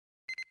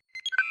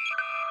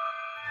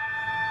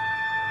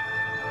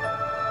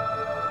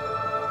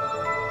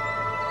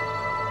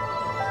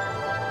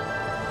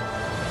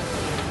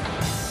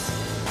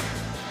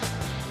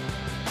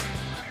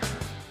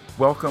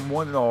Welcome,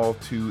 one and all,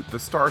 to the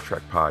Star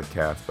Trek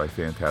podcast by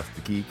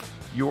Fantastic Geek,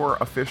 your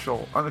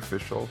official,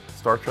 unofficial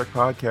Star Trek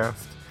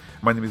podcast.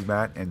 My name is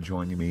Matt, and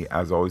joining me,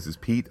 as always, is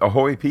Pete.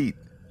 Ahoy, Pete!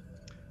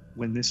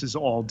 When this is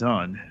all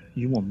done,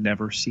 you will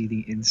never see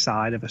the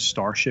inside of a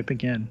starship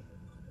again.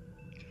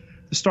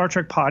 The Star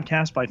Trek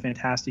podcast by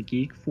Fantastic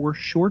Geek for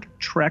Short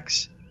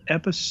Treks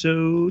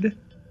episode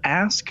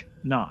Ask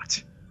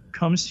Not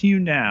comes to you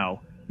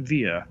now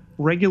via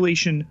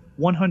Regulation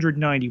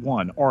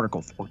 191,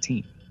 Article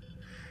 14.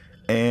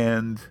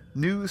 And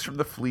news from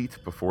the fleet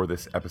before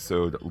this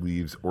episode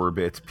leaves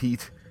orbit.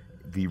 Pete,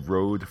 the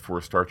road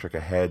for Star Trek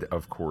Ahead,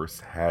 of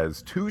course,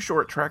 has 2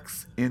 short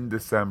treks in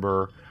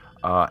December,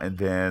 and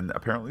then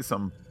apparently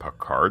some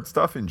Picard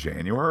stuff in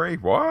January.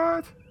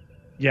 What?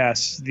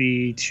 Yes,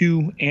 the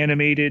 2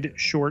 animated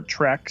short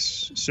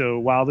treks. So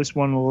while this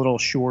one a little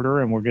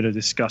shorter, and we're going to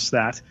discuss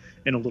that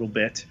in a little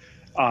bit,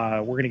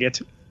 we're going to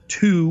get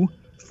 2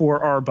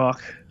 for our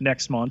buck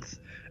next month.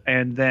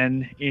 And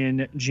then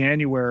in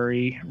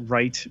January,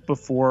 right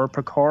before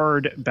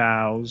Picard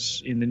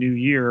bows in the new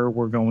year,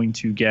 we're going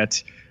to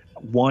get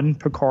 1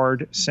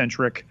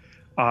 Picard-centric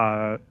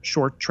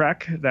short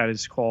trek that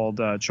is called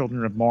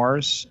Children of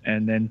Mars.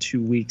 And then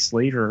 2 weeks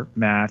later,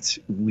 Matt,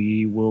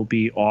 we will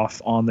be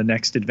off on the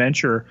next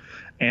adventure.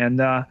 And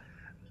the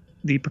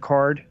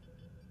Picard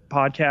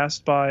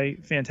podcast by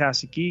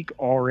Fantastic Geek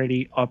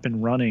already up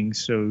and running.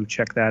 So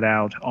check that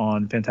out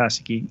on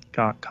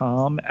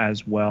fantasticgeek.com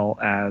as well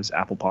as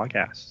Apple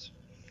Podcasts.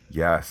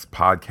 Yes,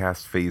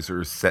 podcast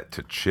phasers set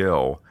to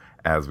chill,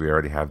 as we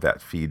already have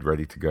that feed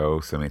ready to go.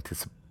 Some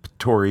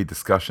anticipatory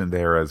discussion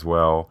there as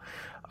well.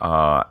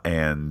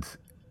 And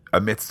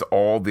amidst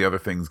all the other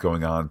things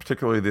going on,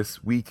 particularly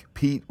this week,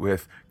 Pete,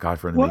 with God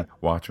for Enemy,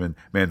 Watchmen,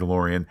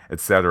 Mandalorian,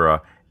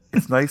 etc.,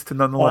 it's nice to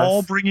nonetheless...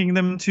 all bringing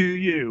them to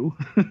you.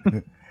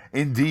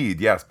 Indeed,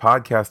 yes,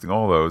 podcasting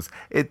all those.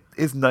 It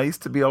is nice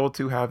to be able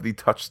to have the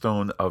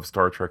touchstone of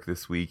Star Trek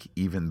this week,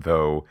 even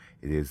though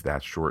it is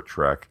that short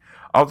trek.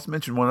 I'll just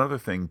mention one other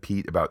thing,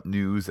 Pete, about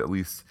news, at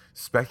least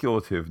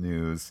speculative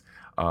news.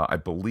 I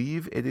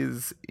believe it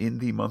is in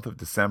the month of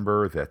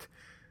December that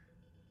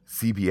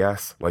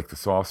CBS, like the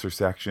saucer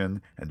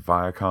section, and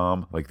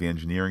Viacom, like the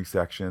engineering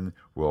section,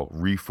 will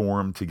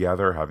reform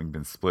together, having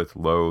been split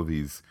low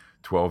these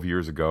 12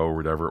 years ago, or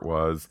whatever it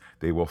was.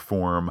 They will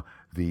form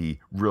the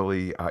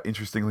really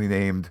interestingly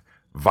named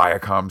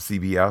Viacom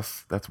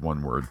CBS. That's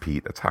one word,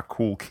 Pete. That's how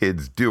cool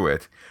kids do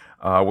it.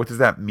 What does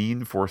that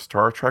mean for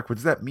Star Trek? What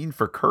does that mean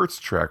for Kurt's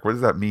Trek? What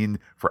does that mean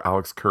for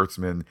Alex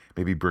Kurtzman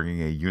maybe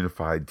bringing a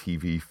unified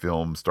TV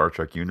film Star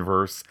Trek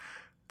universe?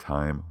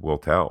 Time will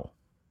tell.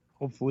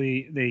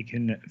 Hopefully they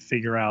can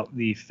figure out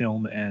the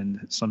film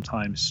end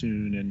sometime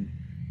soon and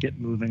get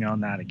moving on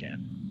that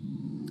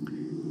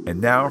again. And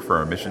now for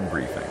our mission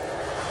briefing.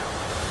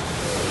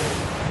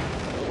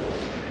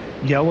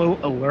 Yellow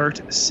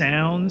alert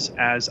sounds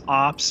as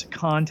Ops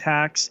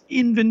contacts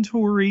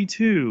Inventory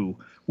 2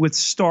 with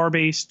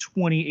Starbase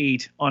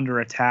 28 under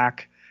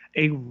attack.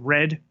 A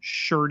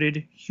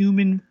red-shirted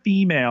human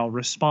female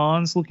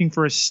responds looking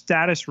for a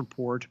status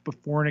report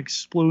before an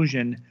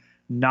explosion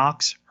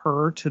knocks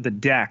her to the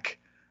deck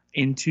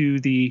into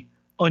the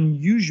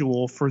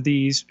unusual for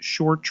these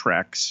short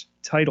treks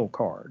title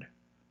card.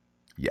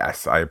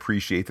 Yes, I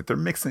appreciate that they're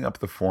mixing up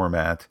the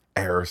format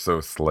ever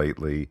so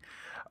slightly.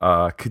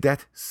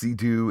 Cadet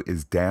Sidhu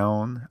is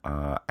down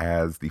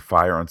as the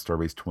fire on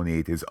Starbase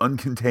 28 is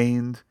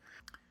uncontained.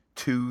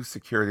 2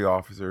 security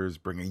officers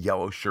bring a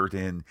yellow shirt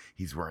in.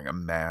 He's wearing a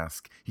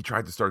mask. He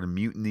tried to start a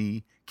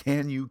mutiny.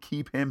 Can you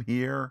keep him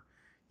here?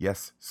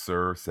 Yes,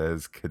 sir,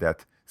 says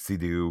Cadet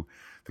Sidhu.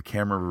 The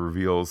camera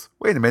reveals,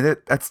 wait a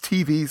minute, that's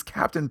TV's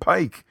Captain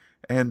Pike.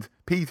 And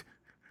Pete,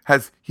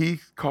 has he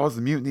caused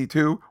the mutiny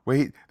too?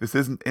 Wait, this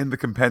isn't in the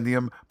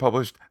compendium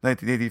published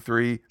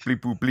 1983.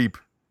 Bleep, boop, bleep.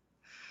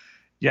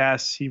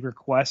 Yes, he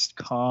requests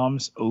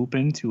comms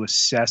open to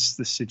assess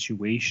the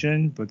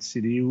situation, but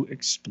Sidhu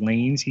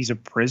explains he's a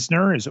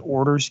prisoner. His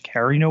orders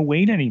carry no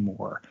weight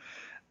anymore.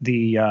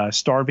 The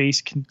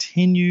Starbase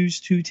continues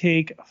to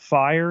take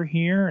fire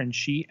here, and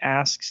she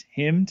asks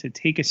him to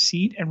take a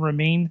seat and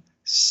remain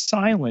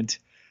silent,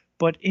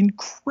 but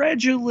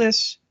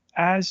incredulous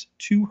as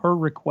to her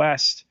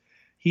request.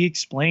 He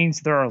explains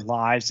there are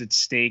lives at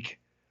stake.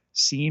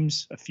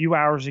 Seems a few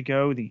hours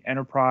ago, the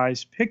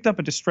Enterprise picked up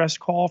a distress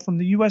call from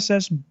the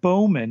USS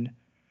Bowman,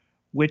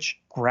 which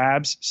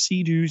grabs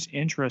Sidhu's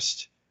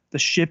interest. The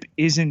ship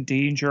is in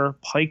danger.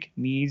 Pike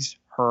needs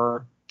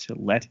her to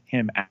let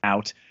him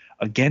out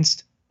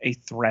against a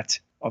threat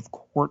of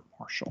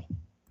court-martial.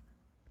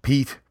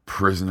 Pete,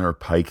 prisoner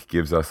Pike,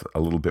 gives us a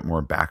little bit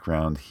more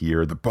background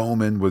here. The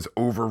Bowman was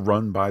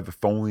overrun by the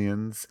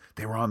Tholians.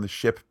 They were on the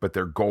ship, but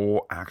their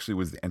goal actually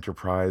was the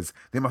Enterprise.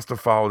 They must have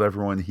followed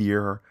everyone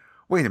here.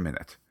 Wait a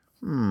minute.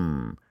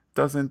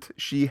 Doesn't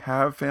she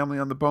have family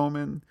on the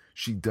Bowman?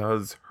 She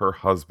does her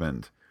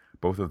husband.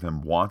 Both of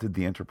them wanted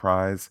the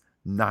Enterprise.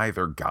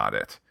 Neither got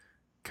it.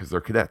 Because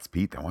they're cadets,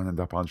 Pete. They want to end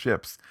up on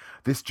ships.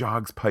 This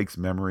jogs Pike's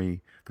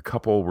memory. The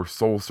couple were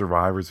sole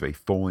survivors of a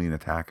Tholian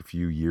attack a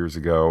few years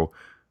ago.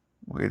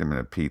 Wait a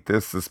minute, Pete.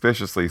 This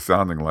suspiciously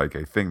sounding like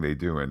a thing they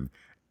do in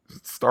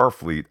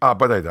Starfleet.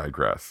 But I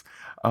digress.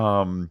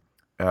 Um,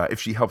 if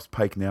she helps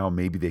Pike now,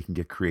 maybe they can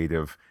get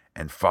creative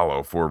and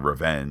follow for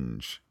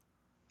revenge.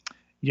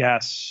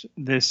 Yes,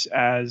 this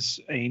as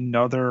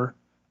another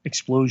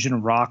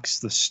explosion rocks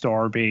the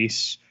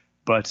starbase,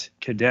 but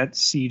Cadet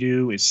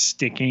Sea-Doo is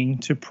sticking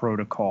to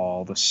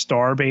protocol. The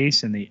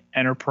starbase and the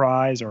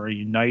Enterprise are a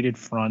united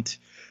front.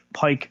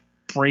 Pike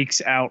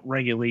breaks out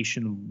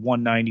Regulation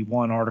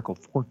 191, Article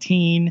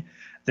 14,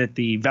 that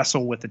the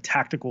vessel with the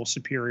tactical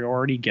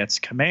superiority gets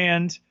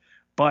command,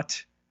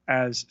 but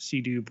as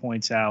Sea-Doo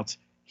points out,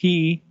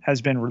 he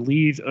has been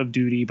relieved of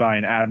duty by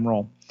an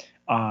admiral,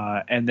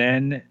 and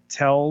then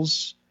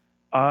tells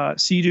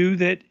Sea-Doo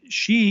that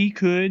she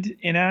could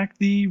enact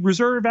the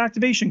reserve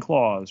activation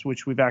clause,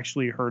 which we've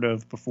actually heard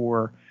of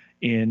before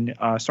in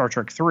Star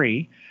Trek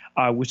 3,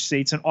 which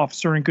states an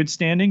officer in good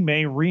standing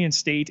may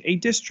reinstate a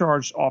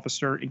discharged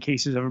officer in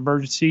cases of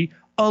emergency.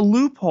 A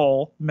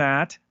loophole,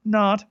 Matt,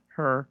 not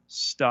her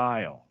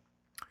style.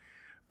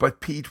 But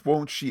Pete,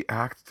 won't she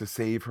act to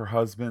save her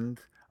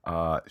husband?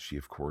 She,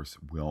 of course,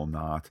 will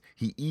not.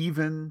 He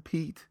even,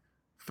 Pete,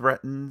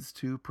 threatens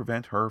to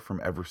prevent her from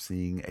ever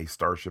seeing a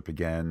starship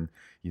again.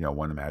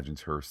 One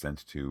imagines her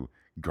sent to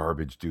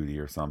garbage duty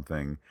or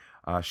something.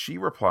 She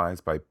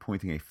replies by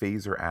pointing a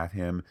phaser at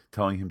him,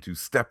 telling him to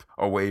step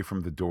away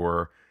from the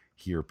door.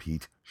 Here,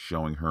 Pete,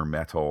 showing her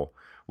mettle.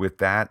 With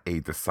that,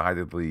 a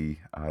decidedly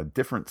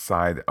different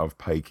side of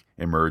Pike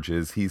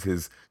emerges. He's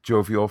his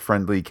jovial,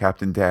 friendly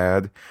Captain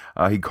Dad.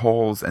 He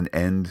calls an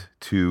end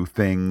to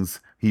things.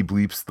 He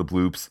bleeps the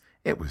bloops.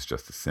 It was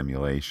just a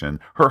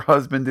simulation. Her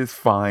husband is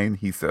fine,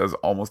 he says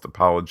almost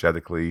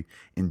apologetically.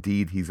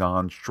 Indeed, he's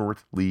on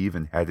short leave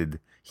and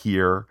headed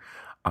here.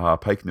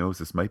 Pike knows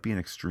this might be an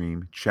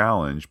extreme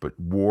challenge, but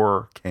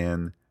war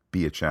can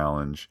be a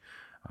challenge.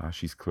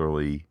 She's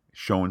clearly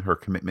shown her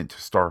commitment to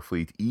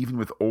Starfleet, even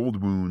with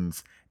old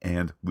wounds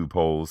and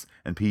loopholes.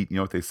 And Pete, you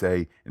know what they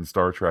say in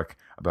Star Trek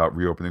about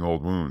reopening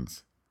old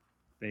wounds?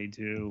 They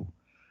do.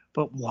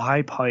 But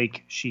why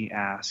Pike, she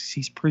asks.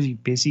 He's pretty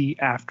busy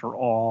after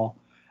all.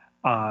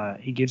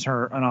 He gives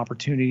her an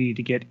opportunity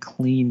to get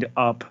cleaned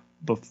up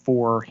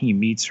before he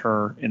meets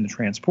her in the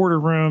transporter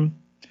room.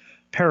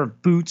 Pair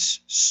of boots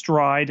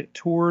stride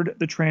toward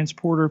the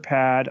transporter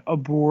pad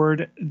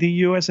aboard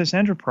the USS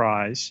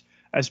Enterprise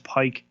as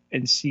Pike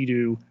and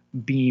Sea-Doo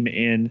beam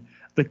in.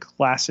 The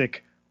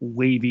classic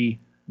wavy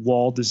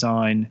wall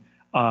design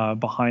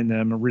behind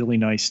them, a really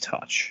nice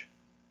touch.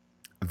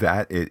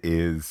 That it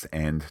is,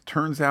 and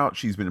turns out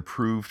she's been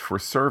approved for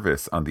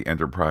service on the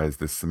Enterprise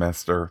this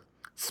semester.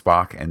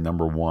 Spock and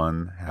Number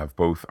One have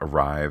both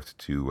arrived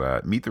to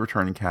meet the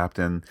returning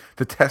captain.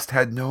 The test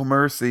had no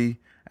mercy,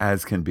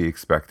 as can be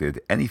expected.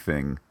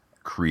 Anything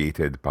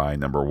created by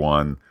Number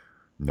One.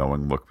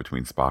 Knowing look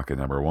between Spock and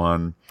Number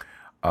One.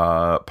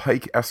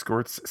 Pike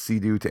escorts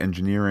Sea-Doo to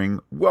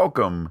engineering.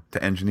 Welcome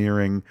to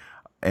engineering.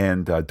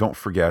 And don't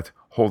forget,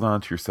 hold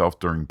on to yourself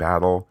during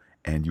battle,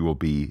 and you will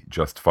be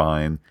just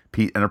fine.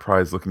 Pete,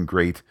 Enterprise looking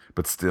great,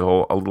 but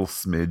still a little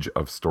smidge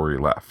of story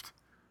left.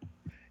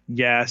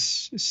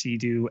 Yes,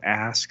 Sea-Doo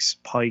asks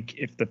Pike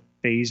if the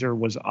phaser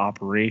was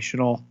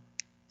operational.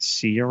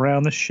 See you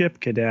around the ship,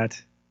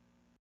 Cadet.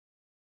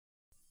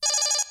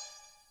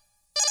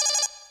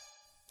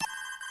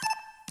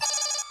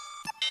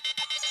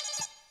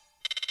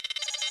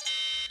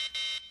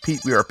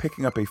 Pete, we are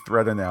picking up a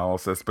threat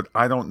analysis, but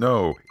I don't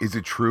know. Is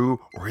it true,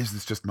 or is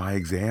this just my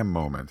exam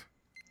moment?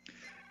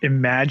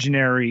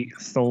 Imaginary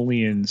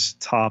Tholians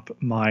top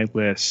my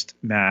list,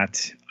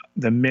 Matt.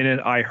 The minute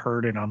I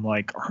heard it, I'm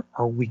like,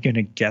 are we going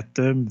to get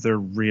them? They're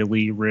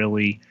really,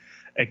 really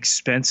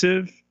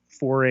expensive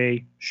for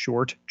a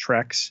short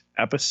Treks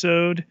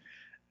episode.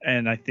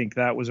 And I think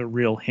that was a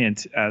real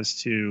hint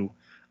as to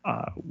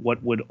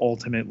what would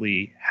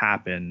ultimately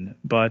happen.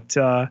 But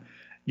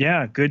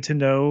yeah, good to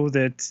know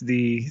that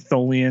the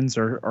Tholians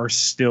are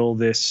still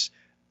this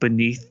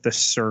beneath the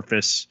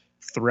surface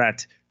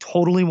threat.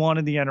 Totally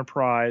wanted the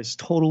Enterprise,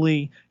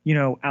 totally,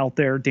 out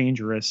there,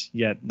 dangerous,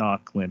 yet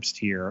not glimpsed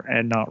here,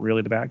 and not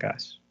really the bad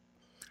guys.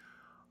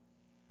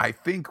 I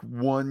think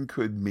one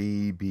could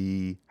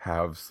maybe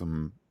have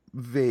some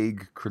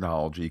vague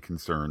chronology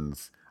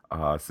concerns,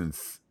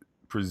 since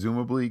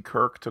presumably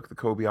Kirk took the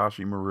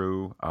Kobayashi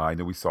Maru. I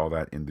know we saw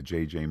that in the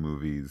JJ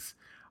movies.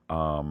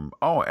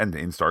 And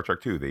in Star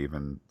Trek 2, they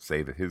even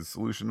say that his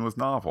solution was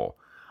novel.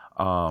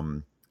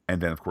 And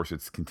then, of course,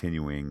 it's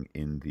continuing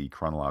in the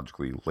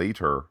chronologically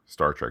later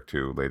Star Trek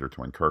 2, later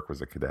to when Kirk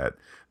was a cadet.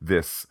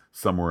 This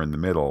somewhere in the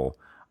middle.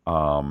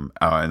 And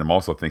I'm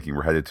also thinking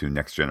we're headed to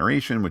Next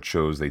Generation, which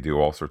shows they do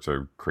all sorts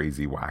of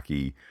crazy,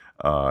 wacky,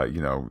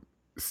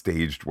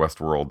 staged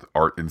Westworld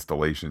art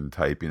installation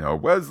type.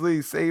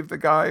 Wesley save the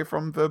guy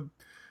from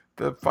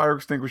the fire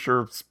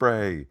extinguisher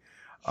spray.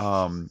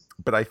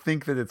 But I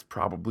think that it's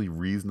probably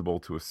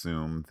reasonable to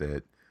assume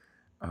that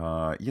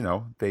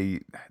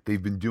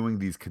they've been doing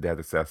these cadet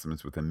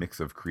assessments with a mix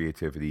of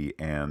creativity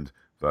and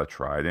the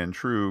tried and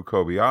true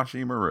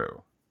Kobayashi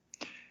Maru.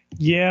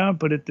 Yeah,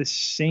 but at the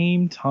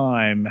same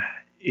time,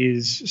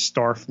 is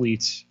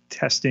Starfleet's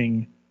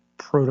testing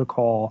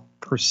protocol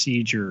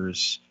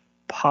procedures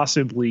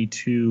possibly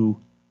too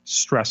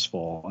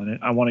stressful? And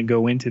I want to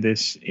go into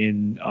this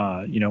in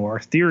our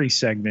theory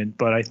segment,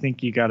 but I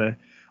think you got to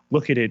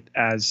look at it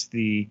as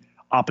the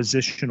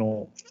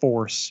oppositional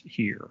force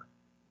here.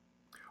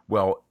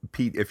 Well,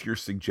 Pete, if you're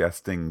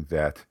suggesting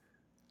that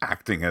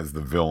acting as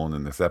the villain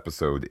in this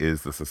episode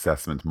is this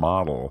assessment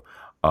model,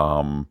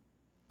 um,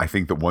 I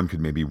think that one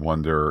could maybe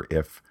wonder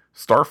if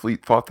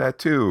Starfleet thought that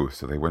too.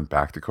 So they went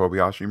back to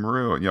Kobayashi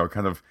Maru.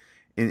 Kind of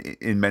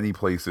in many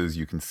places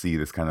you can see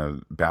this kind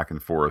of back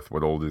and forth.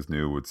 What old is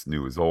new, what's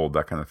new is old,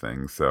 that kind of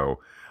thing. So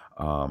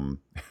um,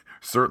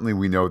 certainly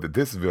we know that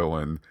this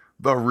villain,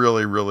 the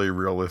really, really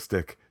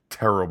realistic,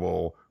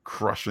 terrible,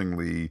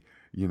 crushingly,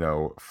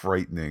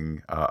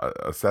 frightening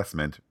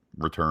assessment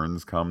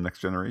returns come Next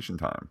Generation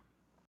time.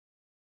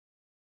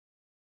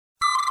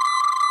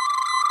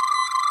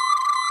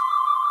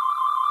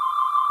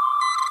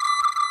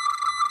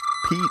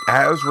 Pete,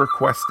 as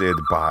requested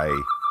by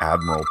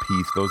Admiral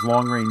Pete, those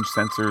long range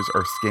sensors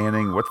are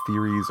scanning. What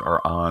theories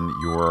are on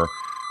your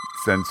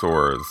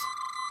sensors?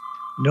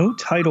 No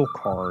title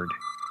card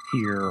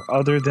here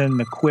other than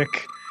the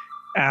quick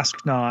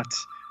ask not,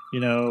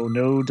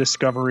 no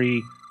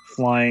Discovery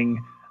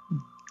flying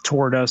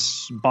toward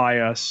us, by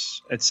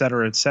us, et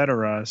cetera, et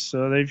cetera.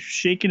 So they've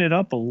shaken it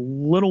up a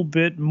little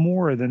bit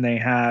more than they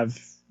have.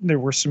 There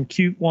were some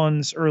cute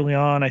ones early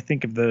on. I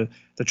think of the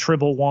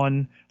Tribble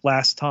one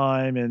last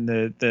time, and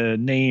the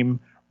name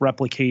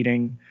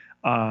replicating,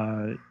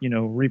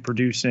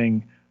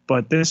 reproducing.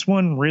 But this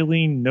one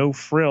really no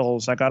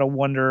frills. I gotta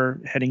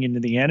wonder heading into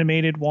the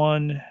animated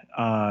one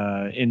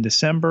in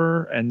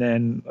December, and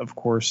then of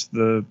course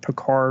the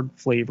Picard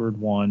flavored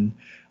one,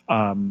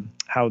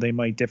 how they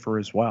might differ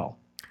as well.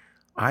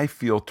 I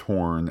feel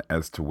torn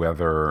as to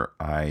whether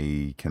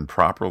I can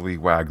properly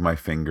wag my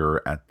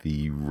finger at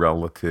the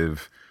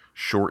relative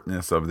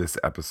shortness of this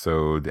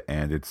episode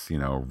and its,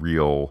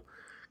 real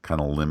kind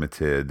of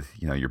limited.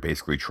 You're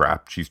basically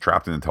trapped. She's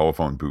trapped in a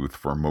telephone booth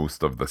for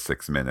most of the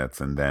 6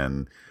 minutes, and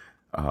then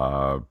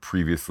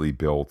previously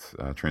built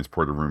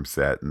transporter room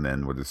set, and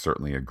then what is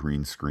certainly a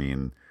green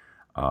screen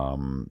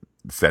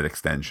set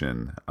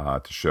extension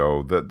to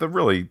show the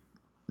really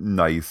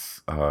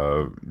nice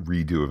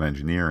redo of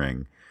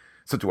engineering.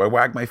 So do I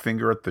wag my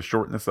finger at the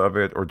shortness of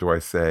it, or do I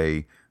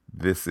say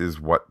this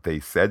is what they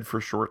said for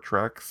short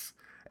treks?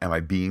 Am I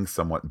being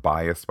somewhat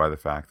biased by the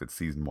fact that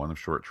season one of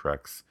short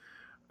treks,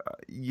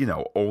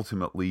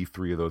 ultimately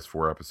three of those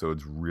four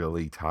episodes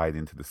really tied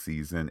into the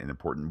season in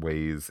important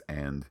ways,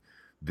 and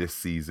this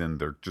season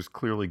they're just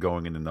clearly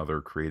going in another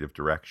creative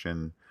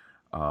direction.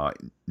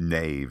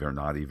 Nay, they're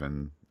not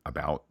even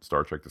about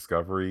Star Trek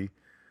Discovery.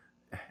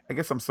 I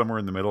guess I'm somewhere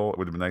in the middle. It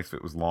would have been nice if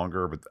it was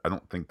longer, but I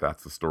don't think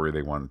that's the story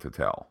they wanted to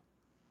tell.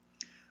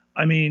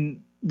 I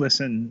mean,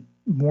 listen,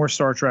 more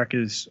Star Trek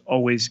is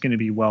always going to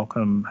be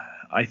welcome.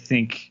 I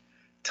think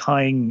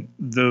tying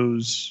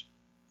those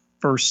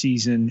first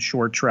season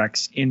short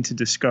treks into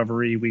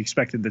Discovery, we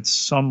expected that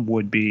some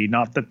would be,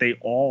 not that they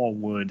all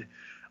would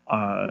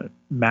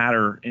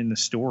matter in the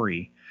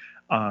story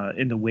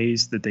in the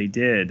ways that they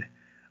did.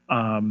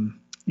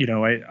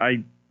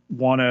 I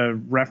want to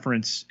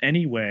reference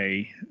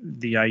anyway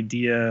the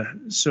idea.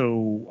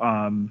 So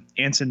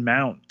Anson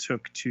Mount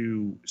took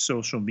to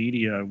social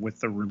media with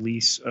the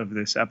release of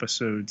this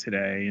episode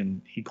today, and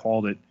he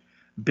called it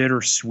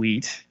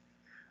bittersweet.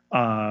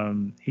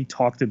 He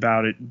talked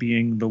about it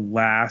being the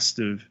last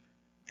of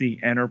the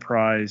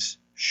Enterprise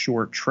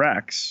short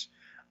treks.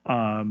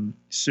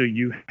 So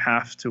you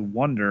have to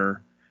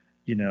wonder,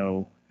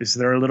 is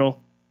there a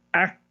little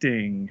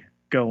acting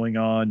going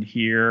on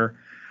here?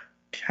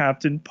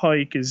 Captain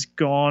Pike is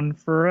gone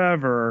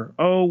forever.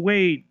 Oh,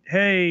 wait.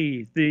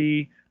 Hey,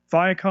 the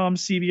Viacom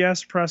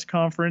CBS press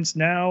conference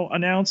now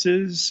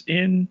announces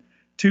in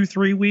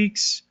 2-3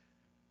 weeks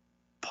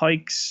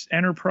Pike's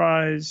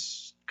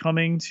Enterprise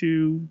coming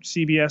to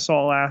CBS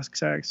All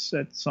Access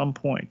at some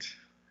point.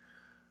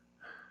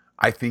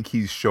 I think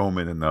he's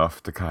showman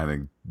enough to kind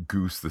of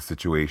goose the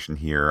situation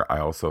here. I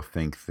also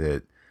think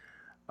that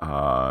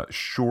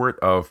short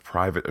of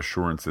private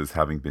assurances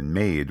having been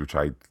made, which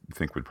I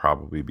think would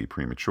probably be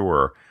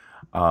premature,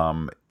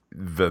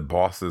 the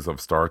bosses of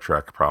Star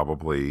Trek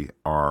probably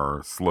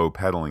are slow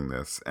pedaling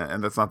this.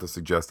 And that's not to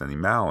suggest any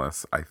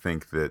malice. I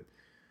think that,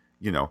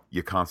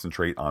 you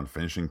concentrate on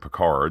finishing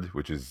Picard,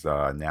 which is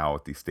now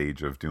at the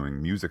stage of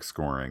doing music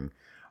scoring.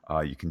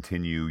 You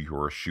continue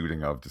your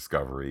shooting of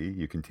Discovery.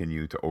 You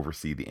continue to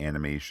oversee the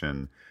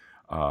animation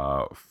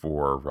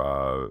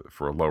for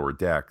lower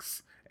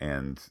decks,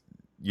 and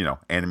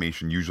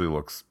animation usually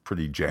looks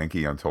pretty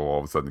janky until all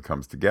of a sudden it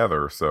comes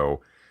together.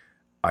 So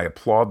I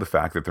applaud the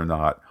fact that they're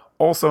not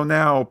also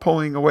now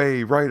pulling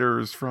away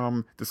writers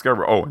from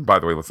Discovery. Oh, and by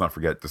the way, let's not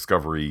forget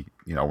Discovery,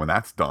 when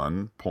that's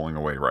done, pulling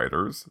away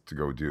writers to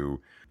go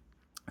do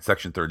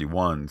Section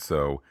 31.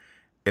 So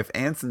if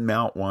Anson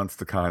Mount wants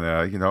to kind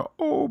of,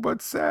 oh,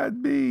 but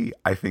sad me,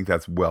 I think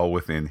that's well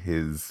within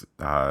his,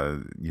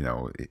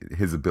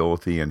 his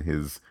ability and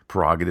his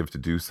prerogative to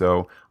do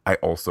so. I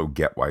also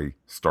get why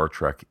Star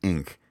Trek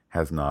Inc.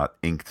 has not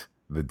inked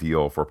the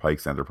deal for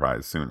Pike's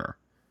Enterprise sooner.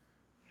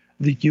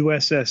 The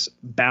USS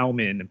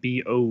Bowman,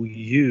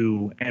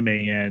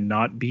 Bouman,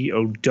 not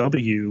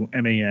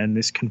Bowman.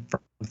 This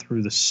confirmed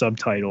through the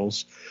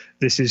subtitles.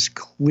 This is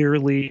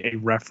clearly a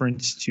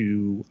reference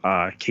to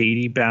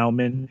Katie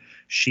Bowman,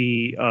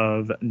 she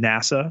of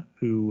NASA,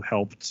 who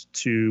helped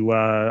to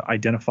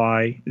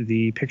identify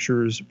the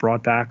pictures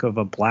brought back of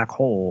a black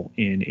hole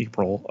in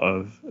April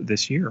of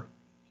this year.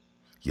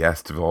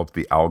 Yes, developed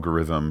the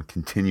algorithm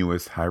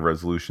continuous high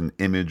resolution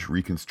image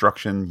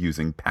reconstruction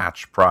using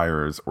patch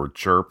priors or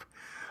chirp.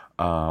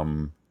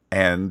 And,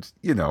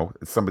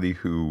 somebody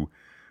who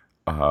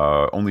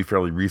only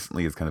fairly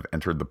recently has kind of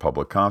entered the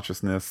public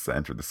consciousness,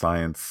 entered the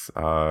science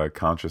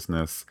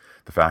consciousness.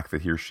 The fact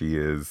that here she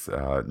is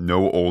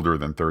no older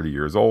than 30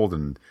 years old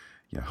and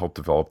helped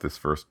develop this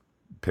first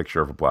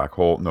picture of a black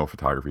hole. No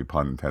photography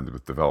pun intended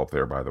was developed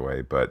there, by the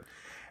way. But,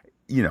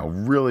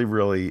 really,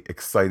 really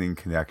exciting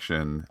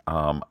connection.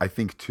 I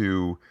think,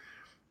 too,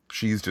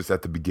 she's just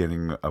at the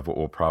beginning of what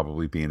will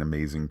probably be an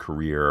amazing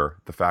career.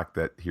 The fact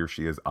that here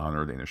she is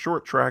honored in a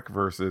short trek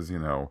versus,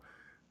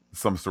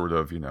 some sort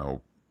of,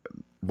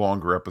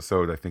 longer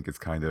episode, I think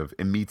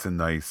it meets a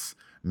nice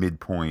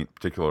midpoint,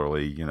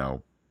 particularly,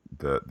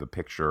 the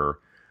picture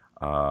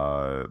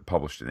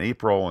published in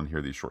April, and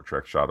here these short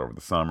treks shot over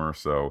the summer.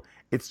 So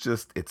it's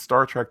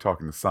Star Trek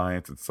talking to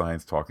science, it's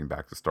science talking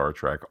back to Star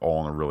Trek,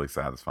 all in a really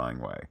satisfying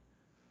way.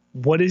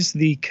 What is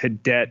the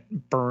cadet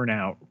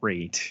burnout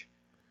rate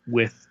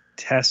with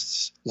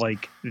tests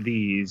like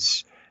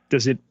these?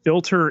 Does it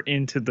filter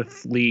into the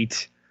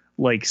fleet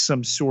like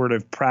some sort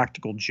of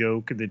practical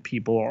joke that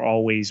people are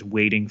always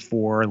waiting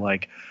for?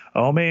 Like,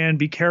 oh man,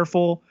 be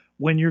careful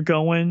when you're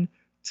going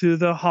to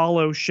the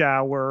hollow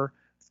shower.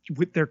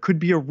 There could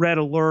be a red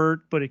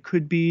alert, but it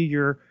could be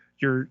your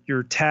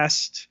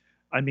test.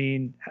 I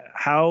mean,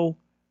 how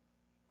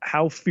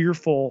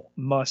fearful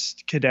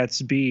must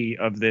cadets be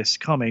of this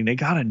coming? They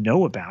got to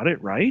know about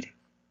it, right?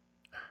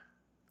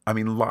 I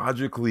mean,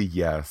 logically,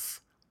 yes.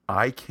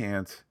 I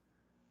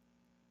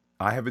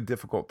have a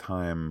difficult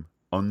time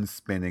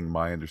unspinning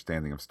my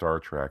understanding of Star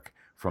Trek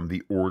from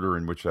the order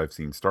in which I've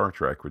seen Star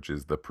Trek, which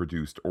is the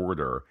produced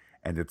order.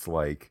 And it's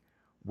like,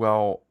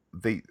 well,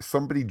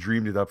 somebody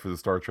dreamed it up for the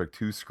Star Trek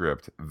II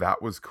script.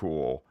 That was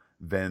cool.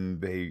 Then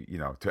they,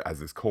 as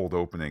this cold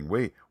opening,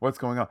 wait, what's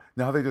going on?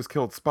 Now they just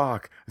killed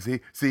Spock.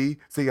 See,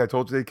 I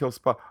told you they killed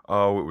Spock.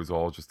 Oh, it was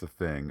all just a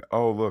thing.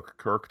 Oh, look,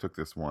 Kirk took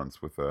this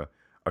once with a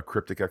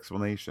cryptic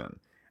explanation.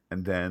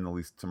 And then, at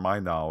least to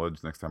my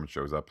knowledge, next time it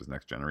shows up is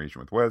Next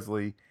Generation with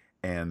Wesley.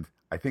 And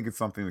I think it's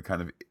something that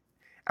kind of,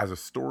 as a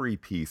story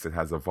piece, it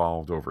has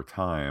evolved over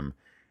time.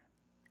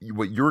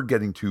 What you're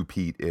getting to,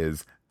 Pete,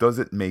 is does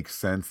it make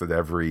sense that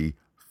every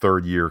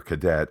third year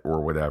cadet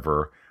or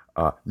whatever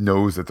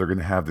knows that they're going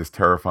to have this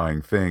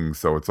terrifying thing?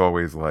 So it's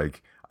always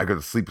like, I got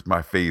to sleep with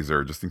my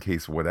phaser just in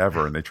case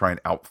whatever. And they try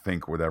and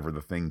outthink whatever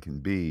the thing can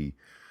be.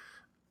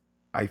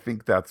 I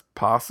think that's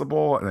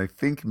possible. And I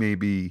think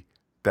maybe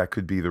that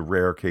could be the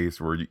rare case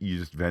where you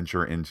just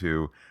venture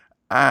into,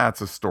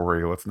 it's a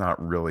story. Let's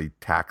not really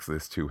tax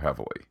this too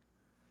heavily.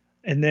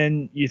 And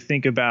then you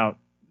think about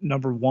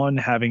number one,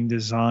 having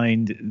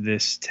designed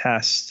this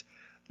test,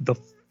 the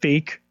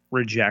fake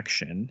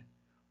rejection,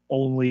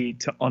 only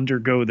to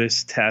undergo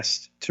this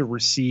test to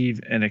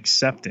receive an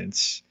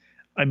acceptance.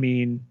 I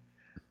mean,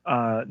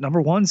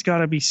 number one's got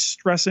to be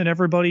stressing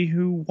everybody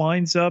who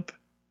winds up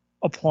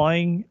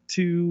applying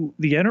to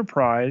the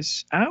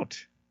Enterprise out.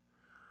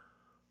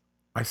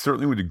 I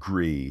certainly would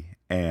agree.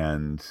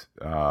 And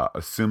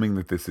assuming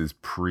that this is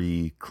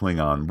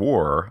pre-Klingon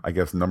War, I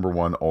guess number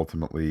one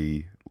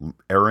ultimately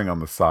erring on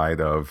the side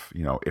of,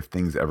 if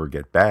things ever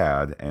get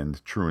bad,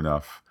 and true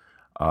enough,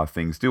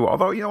 things do.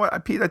 Although, you know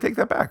what, Pete, I take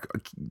that back.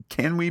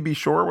 Can we be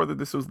sure whether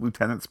this was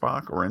Lieutenant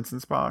Spock or Ensign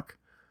Spock?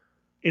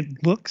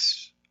 It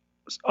looks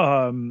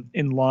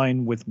in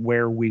line with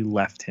where we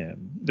left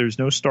him. There's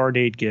no star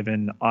date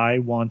given. I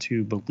want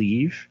to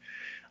believe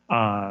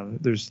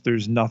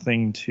there's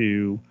nothing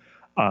to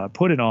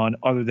put it on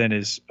other than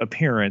his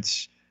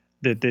appearance,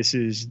 that this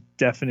is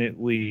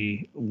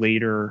definitely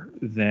later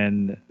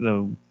than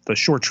the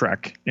short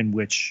trek in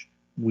which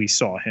we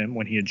saw him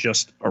when he had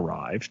just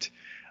arrived.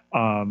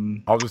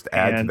 I'll just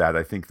add to that.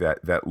 I think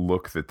that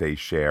look that they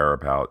share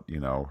about,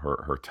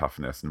 her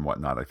toughness and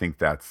whatnot, I think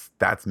that's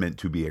meant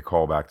to be a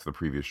callback to the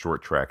previous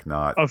short trek,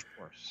 not, of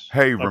course,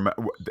 hey,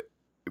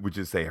 which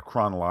is say a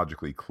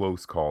chronologically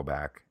close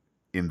callback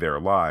in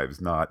their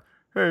lives, not,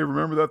 hey,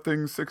 remember that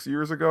thing 6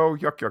 years ago?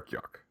 Yuck, yuck,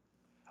 yuck.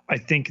 I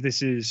think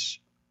this is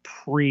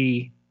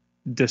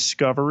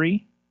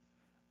pre-Discovery,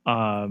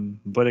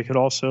 but it could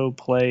also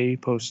play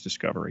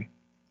post-Discovery.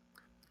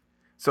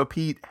 So,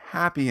 Pete,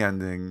 happy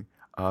ending.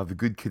 The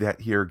good cadet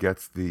here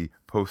gets the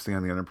posting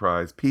on the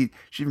Enterprise. Pete,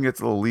 she even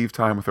gets a little leave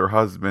time with her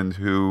husband,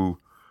 who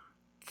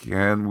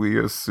can we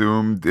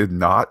assume did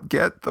not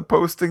get the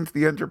posting to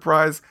the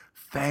Enterprise.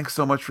 Thanks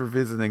so much for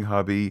visiting,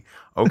 hubby.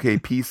 Okay,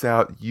 peace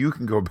out. You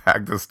can go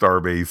back to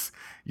Starbase,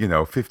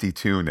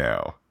 52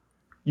 now.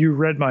 You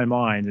read my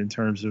mind in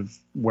terms of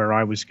where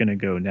I was going to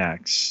go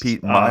next.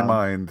 Pete, my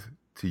mind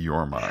to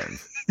your mind.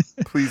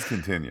 Please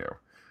continue.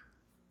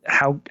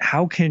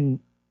 How can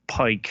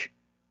Pike,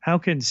 how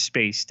can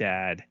Space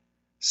Dad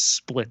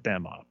split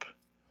them up?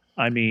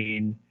 I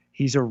mean,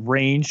 he's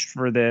arranged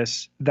for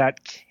this. That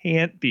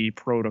can't be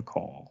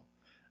protocol.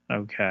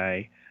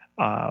 Okay.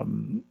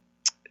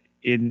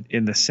 In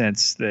the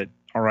sense that,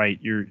 all right,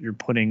 you're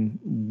putting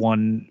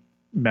one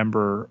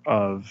member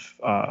of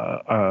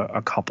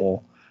a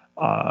couple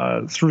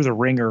through the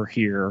ringer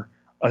here,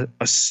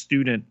 a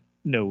student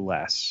no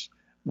less,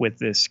 with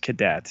this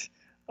cadet,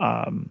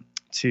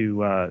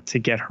 to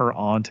get her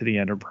onto the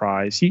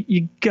Enterprise.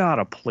 You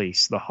gotta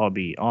place the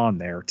hubby on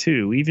there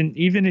too, even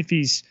if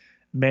he's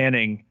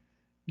manning.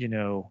 I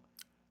mean,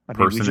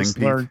 we just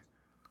learned.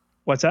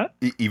 What's that?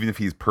 Even if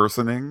he's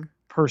personing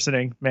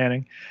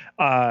Manning,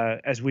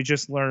 as we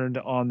just learned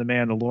on The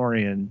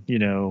Mandalorian,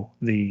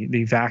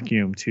 the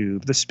vacuum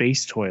tube, the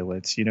space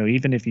toilets,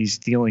 even if he's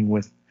dealing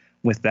with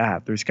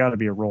that, there's got to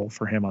be a role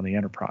for him on the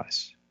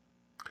Enterprise.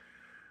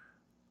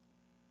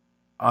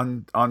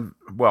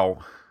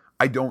 Well,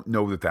 I don't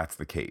know that that's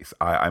the case.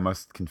 I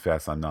must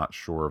confess I'm not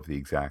sure of the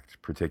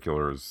exact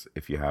particulars.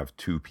 If you have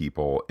two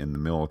people in the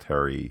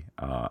military,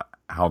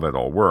 how that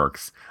all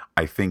works.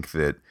 I think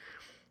that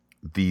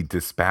the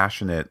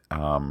dispassionate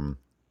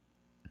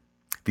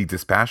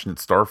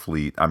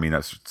Starfleet, I mean,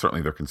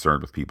 certainly they're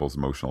concerned with people's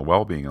emotional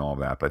well-being and all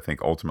that, but I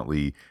think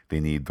ultimately they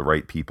need the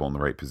right people in the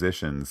right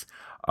positions.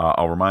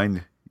 I'll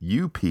remind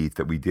you, Pete,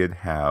 that we did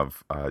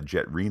have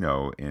Jet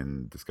Reno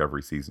in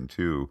Discovery Season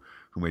 2,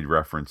 who made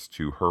reference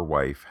to her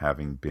wife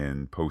having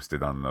been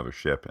posted on another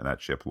ship, and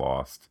that ship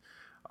lost,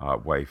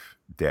 wife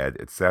dead,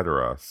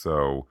 etc.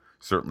 So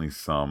certainly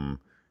some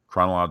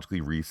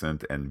chronologically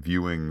recent and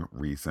viewing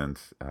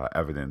recent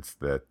evidence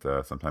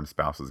that sometimes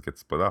spouses get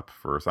split up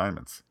for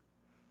assignments.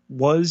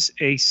 Was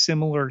a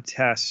similar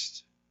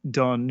test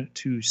done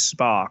to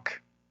Spock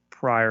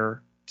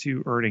prior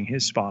to earning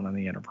his spot on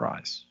the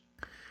Enterprise?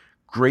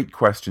 Great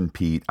question,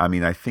 Pete. I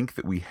mean, I think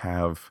that we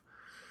have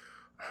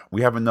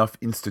enough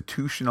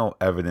institutional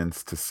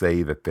evidence to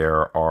say that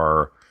there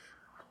are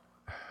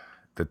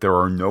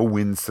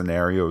no-win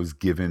scenarios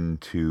given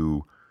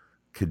to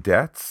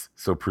cadets.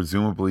 So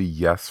presumably,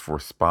 yes, for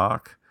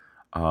Spock.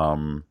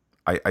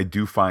 I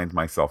do find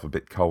myself a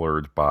bit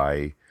colored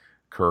by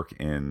Kirk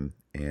in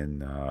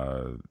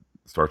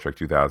Star Trek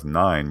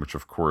 2009, which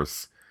of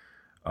course,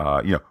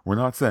 we're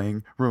not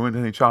saying ruined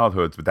any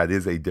childhoods, but that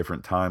is a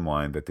different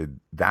timeline.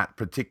 That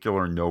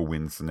particular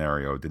no-win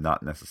scenario was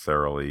not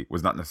necessarily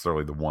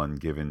the one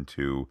given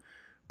to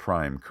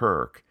Prime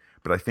Kirk.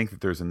 But I think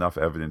that there's enough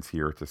evidence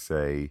here to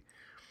say,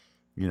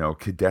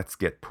 cadets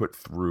get put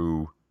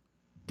through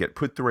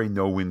a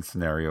no-win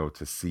scenario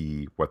to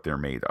see what they're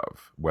made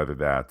of, whether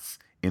that's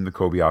in the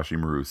Kobayashi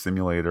Maru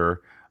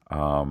simulator,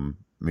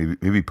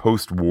 maybe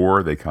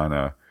post-war they kind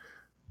of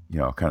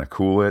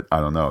cool it. I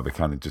don't know. They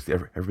kind of just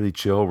everybody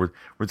chill. We're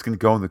just gonna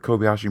go in the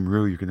Kobayashi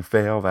Maru. You're gonna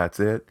fail. That's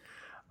it.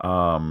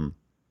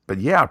 But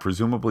yeah,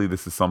 presumably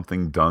this is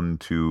something done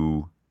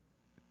to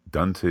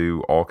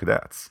all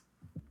cadets.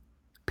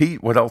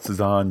 Pete, what else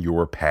is on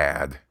your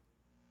pad?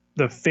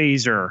 The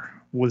phaser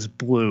was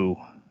blue,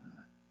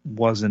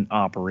 wasn't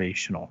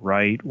operational,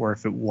 right? Or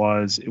if it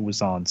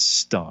was on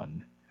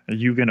stun. Are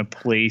you gonna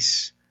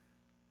place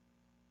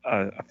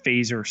a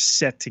phaser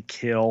set to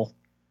kill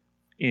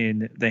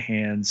in the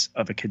hands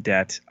of a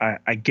cadet?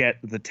 I get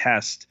the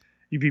test.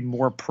 You'd be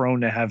more prone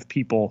to have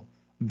people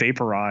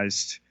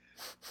vaporized.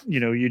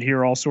 You'd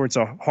hear all sorts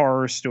of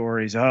horror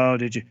stories. Oh,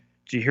 did you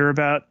hear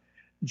about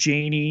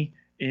Janie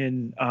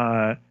in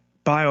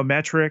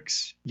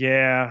biometrics?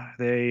 Yeah,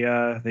 they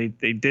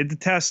did the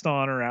test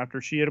on her after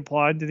she had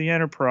applied to the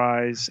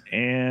Enterprise,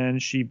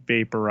 and she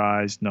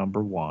vaporized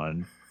number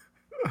one.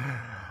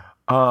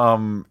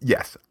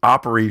 Yes,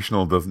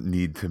 operational doesn't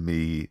need to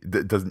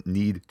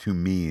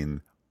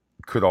mean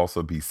could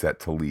also be set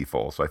to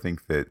lethal. So I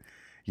think that,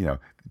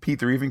 Pete,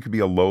 there even could be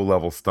a low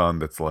level stun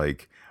that's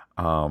like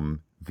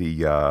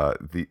the Star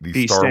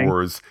Sting.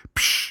 Wars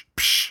psh,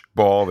 psh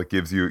ball that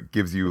gives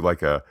you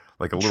like a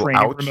little training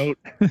ouch remote.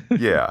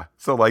 Yeah.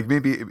 So like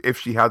maybe if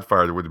she had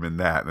fired, it would have been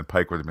that, and then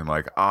Pike would have been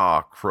like,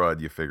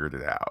 crud, you figured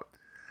it out.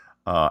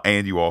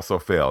 And you also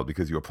failed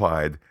because you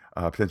applied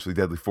potentially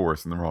deadly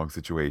force in the wrong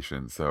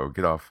situation. So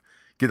get off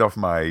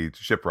my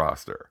ship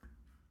roster.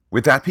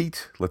 With that,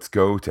 Pete, let's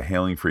go to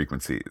hailing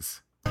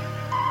frequencies.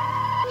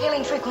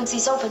 Hailing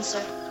frequencies open,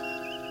 sir.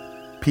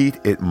 Pete,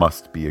 it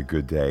must be a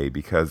good day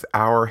because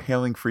our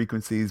hailing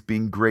frequencies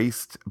being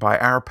graced by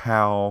our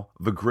pal,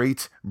 the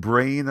great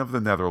brain of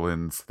the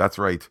Netherlands. That's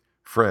right,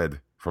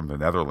 Fred from the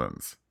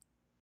Netherlands.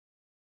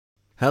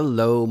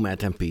 Hello,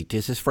 Matt and Pete.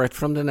 This is Fred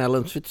from the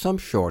Netherlands with some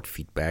short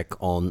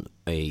feedback on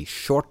a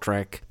short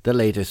track, the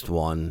latest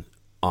one,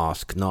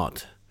 Ask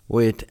Not,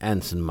 with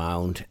Anson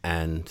Mount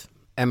and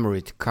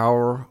Emrit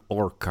Kaur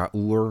or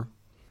Kaur.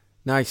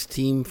 Nice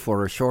team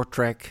for a short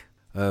track.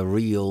 A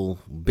real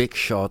big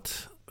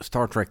shot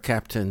Star Trek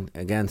captain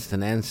against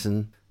an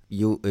ensign.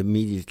 You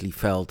immediately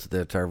felt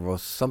that there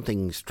was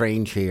something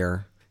strange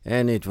here.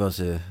 And it was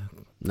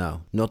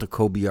not a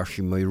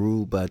Kobayashi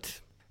Maru,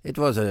 but it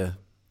was a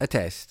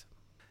test.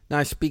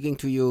 Nice speaking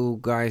to you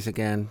guys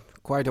again,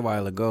 quite a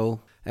while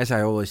ago. As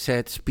I always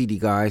said, speedy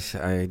guys,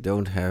 I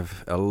don't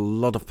have a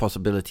lot of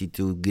possibility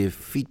to give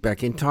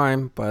feedback in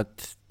time,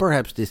 but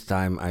perhaps this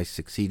time I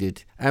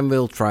succeeded, and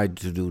will try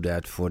to do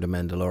that for The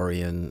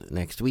Mandalorian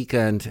next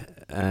weekend,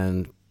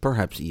 and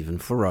perhaps even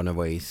for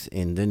Runaways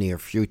in the near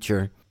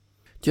future.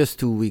 Just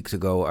 2 weeks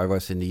ago, I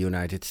was in the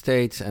United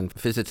States and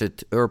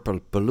visited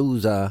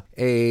Earpapalooza,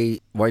 a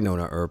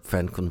Winona Earp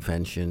fan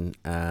convention,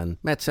 and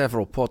met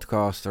several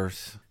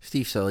podcasters.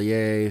 Steve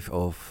Selyev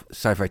of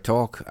Sci-Fi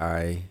Talk,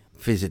 I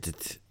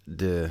visited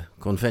the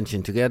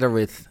convention together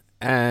with,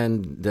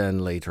 and then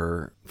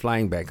later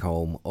flying back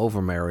home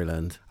over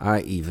Maryland.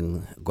 I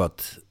even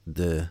got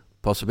the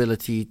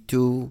possibility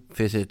to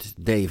visit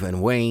Dave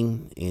and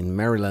Wayne in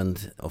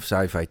Maryland of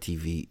Sci-Fi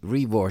TV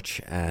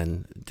Rewatch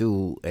and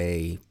do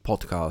a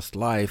podcast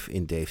live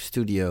in Dave's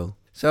studio.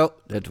 So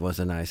that was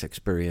a nice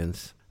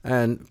experience,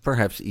 and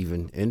perhaps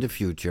even in the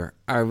future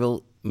I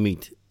will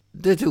meet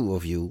the two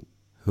of you,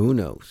 who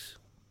knows.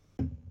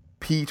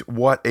 Pete,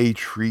 what a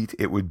treat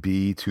it would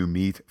be to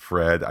meet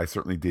Fred. I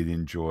certainly did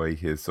enjoy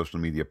his social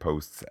media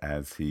posts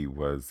as he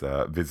was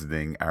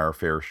visiting our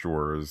fair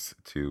shores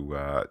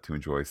to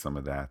enjoy some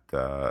of that,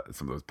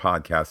 some of those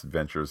podcast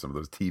adventures, some of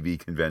those TV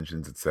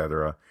conventions,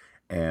 etc.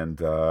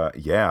 And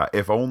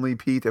if only,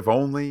 Pete, if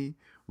only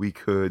we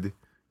could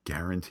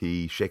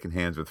guarantee shaking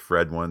hands with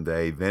Fred one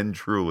day, then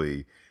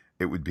truly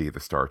it would be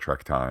the Star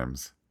Trek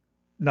times.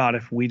 Not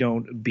if we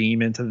don't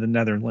beam into the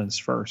Netherlands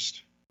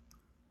first.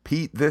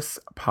 Pete, this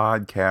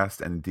podcast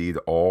and indeed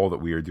all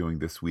that we are doing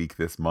this week,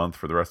 this month,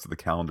 for the rest of the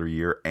calendar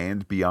year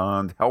and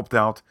beyond, helped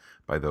out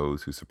by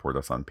those who support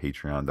us on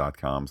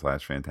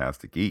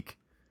patreon.com/fantasticgeek.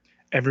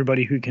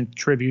 Everybody who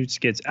contributes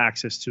gets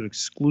access to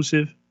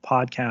exclusive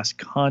podcast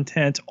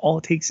content. All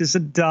it takes is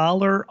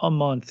 $1 a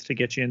month to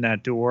get you in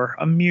that door,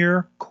 a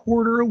mere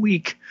quarter a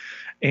week,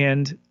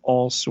 and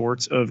all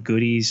sorts of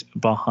goodies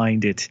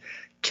behind it.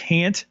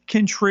 Can't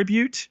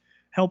contribute?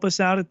 Help us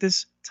out at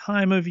this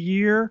time of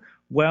year?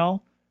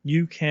 Well,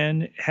 you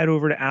can head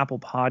over to Apple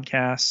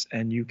Podcasts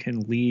and you can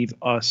leave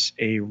us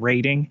a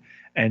rating,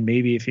 and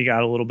maybe if you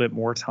got a little bit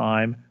more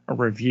time, a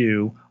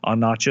review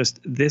on not just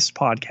this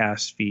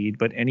podcast feed,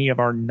 but any of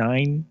our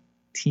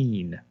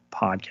 19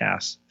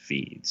 podcast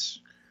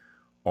feeds.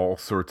 All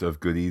sorts of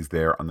goodies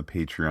there on the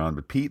Patreon.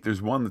 But Pete,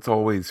 there's one that's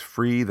always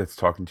free that's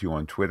talking to you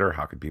on Twitter.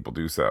 How can people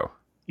do so?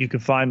 You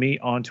can find me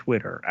on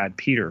Twitter at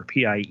Peter,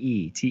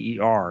 Pieterj,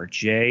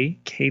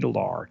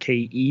 Ketelar,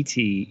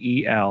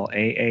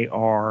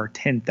 Ketelar,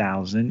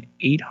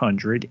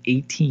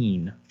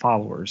 10,818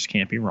 followers.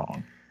 Can't be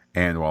wrong.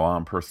 And while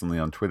I'm personally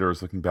on Twitter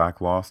as Looking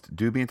Back Lost,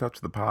 do be in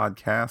touch with the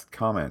podcast.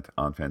 Comment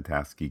on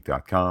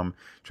fantasticgeek.com.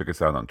 Check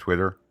us out on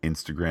Twitter,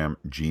 Instagram,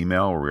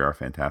 Gmail, where we are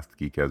Fantastic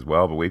Geek as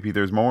well. But wait, Pete,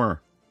 there's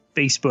more.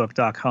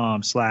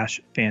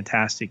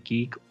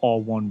 Facebook.com/fantasticgeek,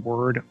 all one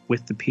word,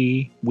 with the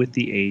P, with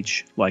the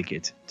H, like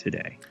it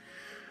today.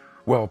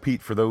 Well,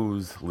 Pete, for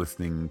those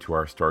listening to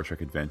our Star Trek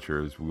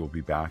adventures, we will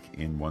be back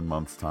in 1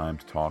 month's time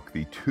to talk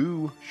the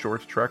 2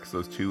 short treks,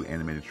 those 2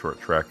 animated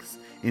short treks.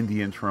 In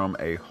the interim,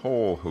 a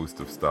whole host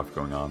of stuff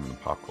going on in the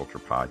Pop Culture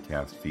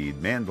Podcast feed,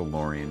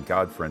 Mandalorian,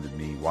 God Friended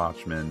Me,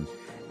 Watchmen,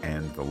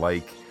 and the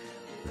like.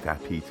 With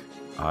that, Pete,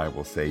 I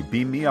will say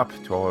beam me up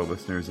to all our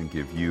listeners and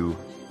give you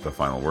the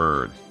final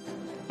word.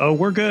 Oh,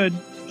 we're good.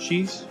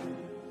 She's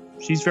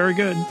very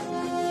good.